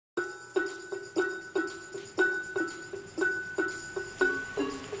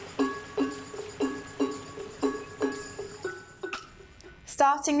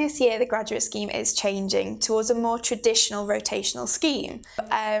Starting this year, the graduate scheme is changing towards a more traditional rotational scheme.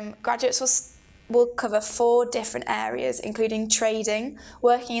 Graduates will cover 4 different areas, including trading,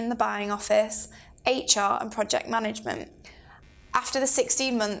 working in the buying office, HR and project management. After the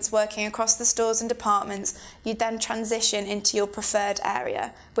 16 months working across the stores and departments, you then transition into your preferred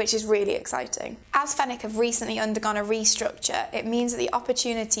area, which is really exciting. As Fenwick have recently undergone a restructure, it means that the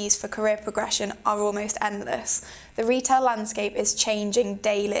opportunities for career progression are almost endless. The retail landscape is changing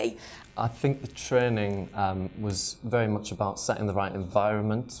daily. I think the training was very much about setting the right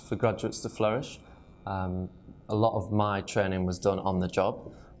environment for graduates to flourish. A lot of my training was done on the job,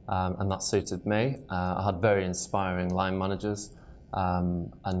 and that suited me. I had very inspiring line managers,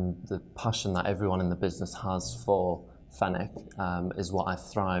 and the passion that everyone in the business has for Fenwick is what I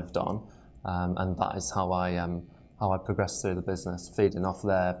thrived on, and that is how I progressed through the business, feeding off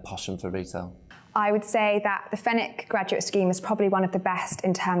their passion for retail. I would say that the Fenwick Graduate Scheme is probably one of the best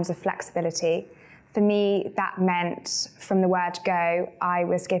in terms of flexibility. For me, that meant from the word go, I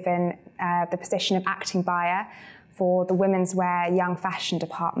was given the position of acting buyer for the women's wear young fashion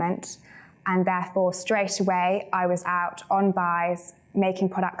department, and therefore straight away I was out on buys, making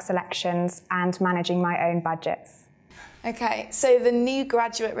product selections and managing my own budgets. Okay, so the new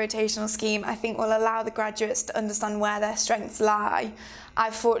graduate rotational scheme I think will allow the graduates to understand where their strengths lie.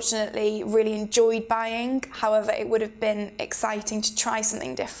 I've fortunately really enjoyed buying, however it would have been exciting to try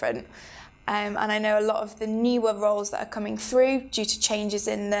something different. And I know a lot of the newer roles that are coming through due to changes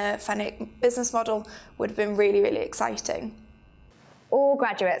in the Fenwick business model would have been really, really exciting. All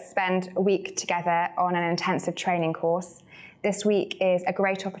graduates spend a week together on an intensive training course. This week is a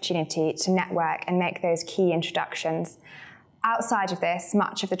great opportunity to network and make those key introductions. Outside of this,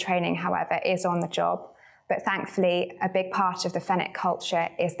 much of the training, however, is on the job, but thankfully a big part of the Fenwick culture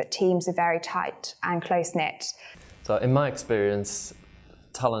is that teams are very tight and close-knit. So in my experience,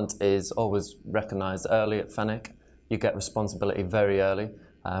 talent is always recognised early at Fenwick. You get responsibility very early.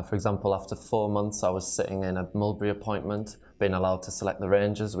 For example, after 4 months I was sitting in a Mulberry appointment, being allowed to select the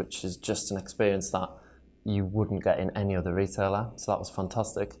ranges, which is just an experience that you wouldn't get in any other retailer, so that was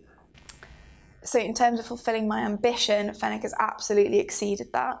fantastic. So in terms of fulfilling my ambition, Fenwick has absolutely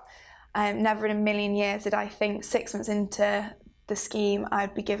exceeded that. Never in a million years did I think 6 months into the scheme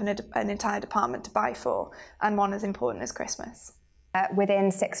I'd be given an entire department to buy for, and one as important as Christmas.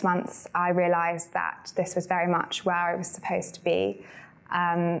 Within 6 months I realised that this was very much where I was supposed to be.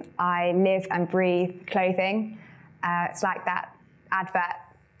 I live and breathe clothing. It's like that advert,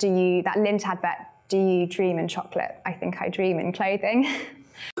 that Lindt advert, do you dream in chocolate? I think I dream in clothing.